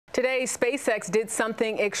Today, SpaceX did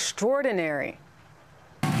something extraordinary.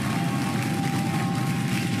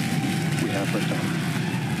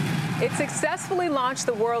 It successfully launched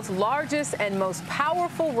the world's largest and most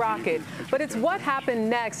powerful rocket, but it's what happened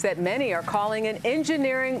next that many are calling an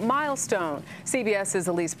engineering milestone. CBS's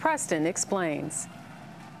Elise Preston explains.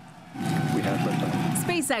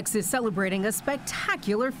 SpaceX is celebrating a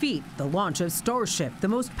spectacular feat, the launch of Starship, the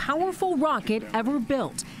most powerful rocket ever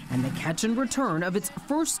built, and the catch and return of its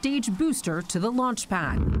first stage booster to the launch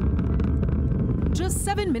pad. Just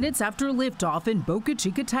 7 minutes after liftoff in Boca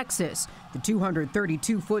Chica, Texas, the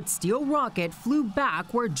 232-foot steel rocket flew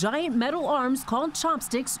back where giant metal arms called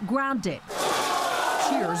chopsticks grabbed it.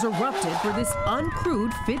 Cheers erupted for this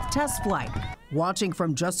uncrewed fifth test flight. Watching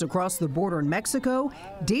from just across the border in Mexico,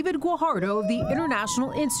 David Guajardo of the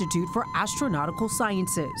International Institute for Astronautical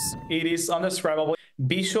Sciences. It is indescribable.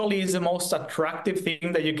 Visually, it's the most attractive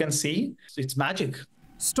thing that you can see. It's magic.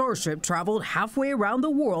 Starship traveled halfway around the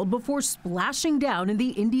world before splashing down in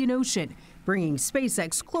the Indian Ocean, bringing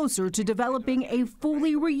SpaceX closer to developing a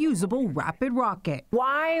fully reusable rapid rocket.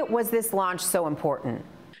 Why was this launch so important?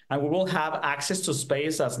 And we will have access to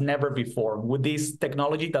space as never before with this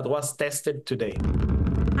technology that was tested today.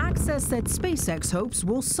 Access that SpaceX hopes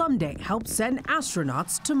will someday help send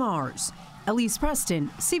astronauts to Mars. Elise Preston,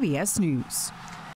 CBS News.